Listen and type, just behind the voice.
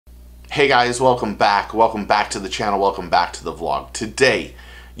Hey guys, welcome back to the channel, welcome back to the vlog. Today,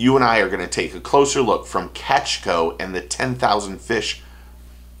 you and I are going to take a closer look from Catchco and the 10,000 Fish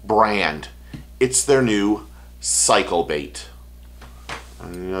brand. It's their new Cyclebait. I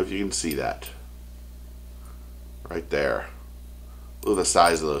don't know if you can see that. Right there. Look at the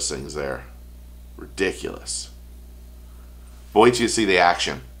size of those things there. Ridiculous. But wait till you see the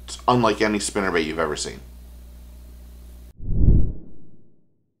action. It's unlike any spinnerbait you've ever seen.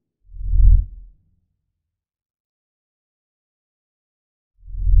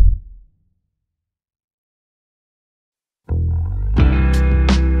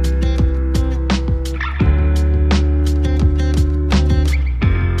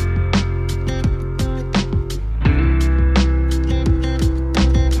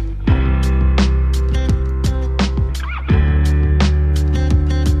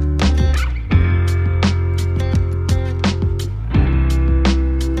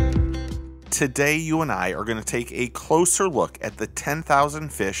 Today, you and I are going to take a closer look at the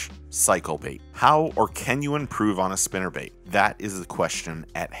 10,000 Fish Cyclebait. How or can you improve on a spinnerbait? That is the question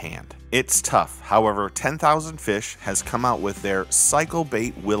at hand. It's tough. However, 10,000 Fish has come out with their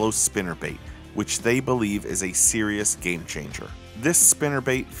Cyclebait Willow spinnerbait, which they believe is a serious game changer. This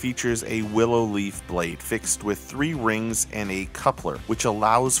spinnerbait features a willow leaf blade fixed with 3 rings and a coupler, which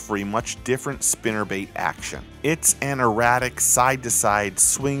allows for a much different spinnerbait action. It's an erratic side-to-side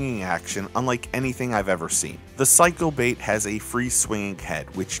swinging action unlike anything I've ever seen. The Cyclebait has a free swinging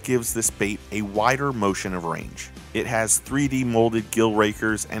head, which gives this bait a wider motion of range. It has 3D molded gill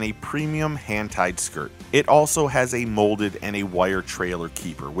rakers and a premium hand-tied skirt. It also has a molded and a wire trailer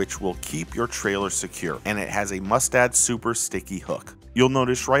keeper, which will keep your trailer secure, and it has a Mustad super sticky hook. You'll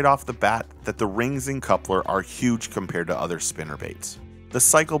notice right off the bat that the rings and coupler are huge compared to other spinnerbaits. The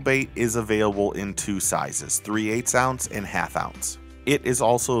Cyclebait is available in 2 sizes, 3/8 ounce and 1/2 ounce. It is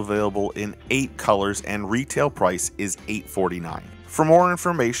also available in 8 colors and retail price is $8.49. For more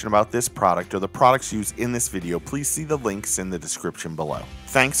information about this product or the products used in this video, please see the links in the description below.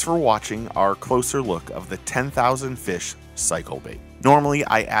 Thanks for watching our closer look of the 10,000 Fish Cyclebait. Normally,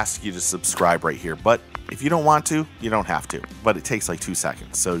 I ask you to subscribe right here, but if you don't want to, you don't have to. But it takes like 2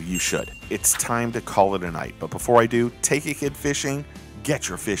 seconds, so you should. It's time to call it a night. But before I do, take a kid fishing, get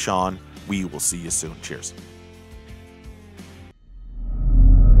your fish on. We will see you soon. Cheers.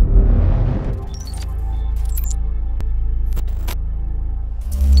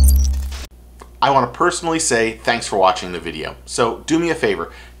 I want to personally say thanks for watching the video. So do me a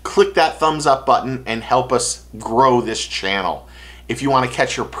favor, click that thumbs up button and help us grow this channel. If you want to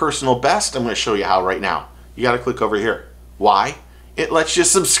catch your personal best, I'm going to show you how right now. You got to click over here. Why? It lets you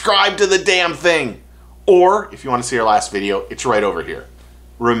subscribe to the damn thing. Or if you want to see our last video, it's right over here.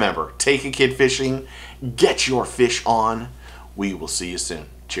 Remember, take a kid fishing, get your fish on. We will see you soon.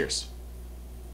 Cheers.